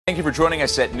Thank you for joining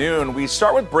us at noon. We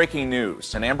start with breaking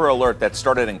news. An Amber Alert that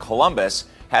started in Columbus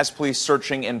has police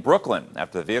searching in Brooklyn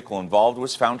after the vehicle involved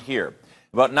was found here.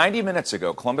 About 90 minutes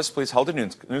ago, Columbus police held a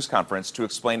news conference to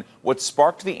explain what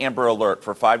sparked the Amber Alert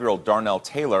for 5-year-old Darnell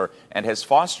Taylor and his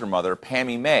foster mother,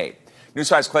 Pammy May. News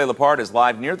 5's Clay Lepard is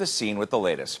live near the scene with the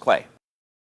latest. Clay.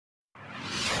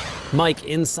 Mike,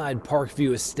 inside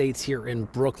Parkview Estates here in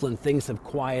Brooklyn, things have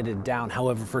quieted down.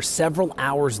 However, for several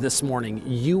hours this morning,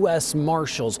 U.S.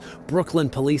 Marshals, Brooklyn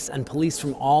police, and police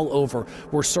from all over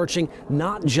were searching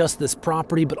not just this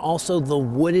property, but also the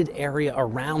wooded area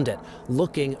around it,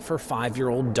 looking for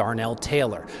 5-year-old Darnell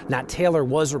Taylor. Now, Taylor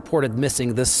was reported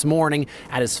missing this morning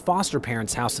at his foster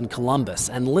parents' house in Columbus.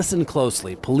 And listen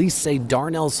closely. Police say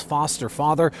Darnell's foster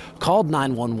father called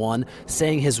 911,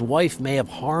 saying his wife may have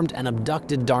harmed and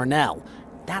abducted Darnell.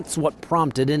 That's what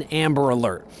prompted an Amber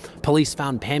Alert. Police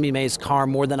found Pammy May's car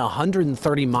more than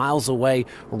 130 miles away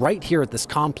right here at this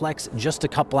complex just a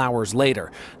couple hours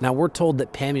later. Now, we're told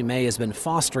that Pammy May has been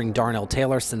fostering Darnell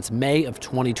Taylor since May of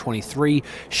 2023.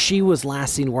 She was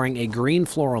last seen wearing a green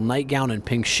floral nightgown and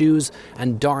pink shoes,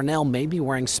 and Darnell may be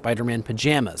wearing Spider-Man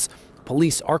pajamas.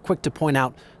 Police are quick to point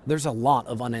out there's a lot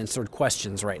of unanswered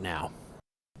questions right now.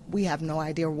 We have no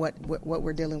idea what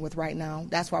we're dealing with right now.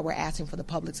 That's why we're asking for the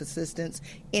public's assistance.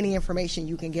 Any information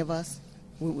you can give us,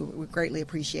 we greatly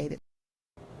appreciate it.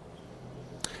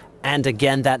 And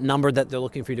again, that number that they're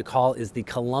looking for you to call is the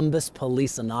Columbus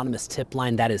Police Anonymous Tip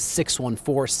Line. That is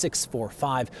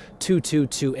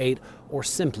 614-645-2228, or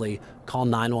simply call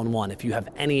 911 if you have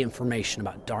any information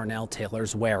about Darnell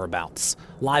Taylor's whereabouts.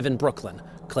 Live in Brooklyn,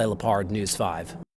 Clay Lepard, News 5.